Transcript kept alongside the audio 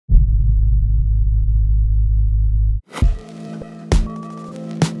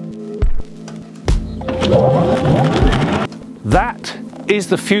That is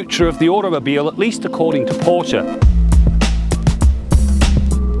the future of the automobile, at least according to Porsche.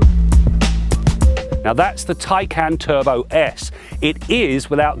 Now that's the Taycan Turbo S. It is,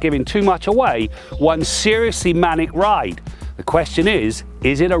 without giving too much away, one seriously manic ride. The question is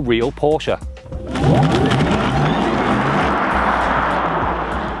it a real Porsche?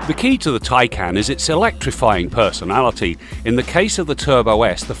 The key to the Taycan is its electrifying personality. In the case of the Turbo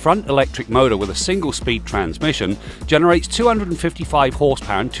S, the front electric motor with a single-speed transmission generates 255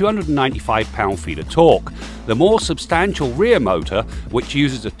 horsepower and 295 pound-feet of torque. The more substantial rear motor, which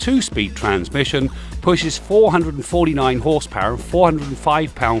uses a two-speed transmission, pushes 449 horsepower and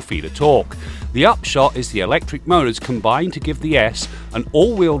 405 pound-feet of torque. The upshot is the electric motors combine to give the S an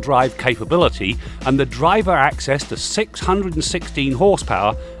all-wheel drive capability and the driver access to 616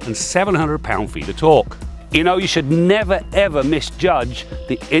 horsepower and 700 pound-feet of torque. You know, you should never ever misjudge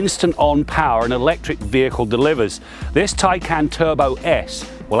the instant-on power an electric vehicle delivers. This Taycan Turbo S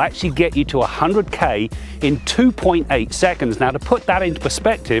will actually get you to 100k in 2.8 seconds. Now, to put that into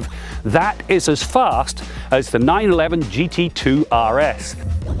perspective, that is as fast as the 911 GT2 RS.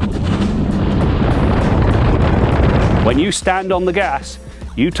 When you stand on the gas,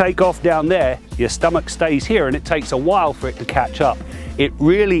 you take off down there, your stomach stays here, and it takes a while for it to catch up. It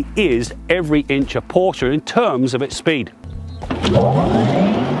really is every inch a Porsche in terms of its speed.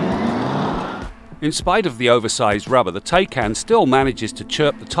 In spite of the oversized rubber, the Taycan still manages to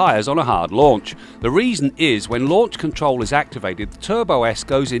chirp the tyres on a hard launch. The reason is when launch control is activated, the Turbo S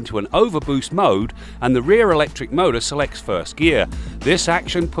goes into an overboost mode and the rear electric motor selects first gear. This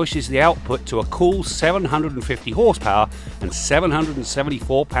action pushes the output to a cool 750 horsepower and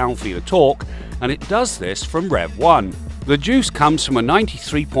 774 pound-feet of torque, and it does this from Rev 1. The juice comes from a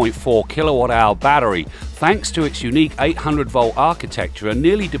 93.4 kilowatt-hour battery. Thanks to its unique 800-volt architecture, a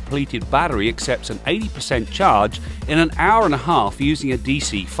nearly depleted battery accepts an 80% charge in an hour and a half using a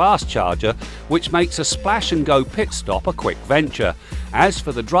DC fast charger, which makes a splash-and-go pit stop a quick venture. As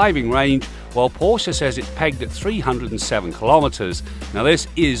for the driving range, well, Porsche says it's pegged at 307 kilometers. Now, this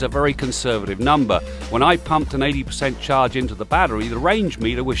is a very conservative number. When I pumped an 80% charge into the battery, the range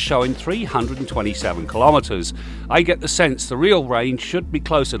meter was showing 327 kilometers. I get the sense the real range should be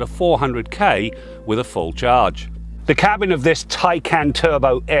closer to 400k with a full charge. The cabin of this Taycan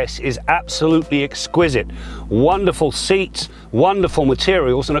Turbo S is absolutely exquisite. Wonderful seats, wonderful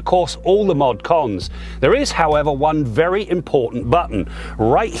materials, and of course all the mod cons. There is, however, one very important button.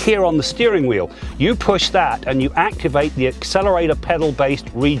 Right here on the steering wheel. You push that and you activate the accelerator pedal-based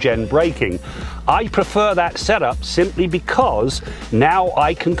regen braking. I prefer that setup simply because now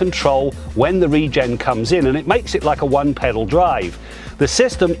I can control when the regen comes in, and it makes it like a one-pedal drive. The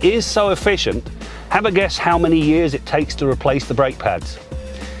system is so efficient. Have a guess how many years it takes to replace the brake pads.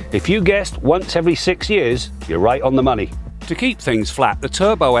 If you guessed once every 6 years, you're right on the money. To keep things flat, the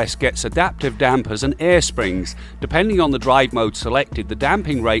Turbo S gets adaptive dampers and air springs. Depending on the drive mode selected, the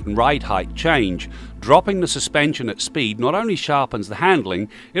damping rate and ride height change. Dropping the suspension at speed not only sharpens the handling,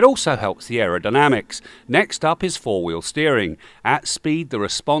 it also helps the aerodynamics. Next up is four-wheel steering. At speed, the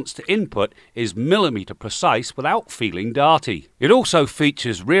response to input is millimeter precise without feeling darty. It also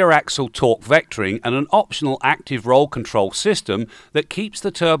features rear axle torque vectoring and an optional active roll control system that keeps the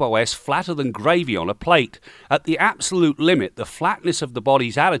Turbo S flatter than gravy on a plate. At the absolute limit, the flatness of the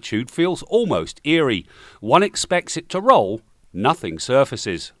body's attitude feels almost eerie. One expects it to roll, nothing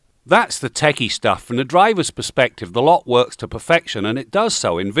surfaces. That's the techie stuff. From the driver's perspective, the lot works to perfection, and it does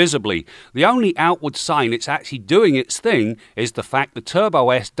so invisibly. The only outward sign it's actually doing its thing is the fact the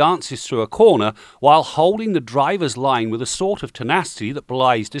Turbo S dances through a corner while holding the driver's line with a sort of tenacity that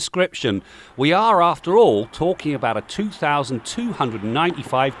belies description. We are, after all, talking about a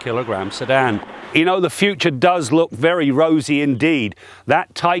 2,295 kilogram sedan. You know, the future does look very rosy indeed.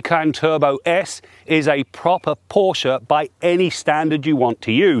 That Taycan Turbo S is a proper Porsche by any standard you want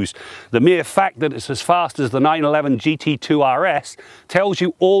to use. The mere fact that it's as fast as the 911 GT2 RS tells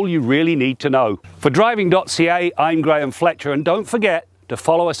you all you really need to know. For Driving.ca, I'm Graham Fletcher, and don't forget to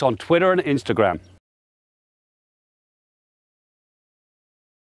follow us on Twitter and Instagram.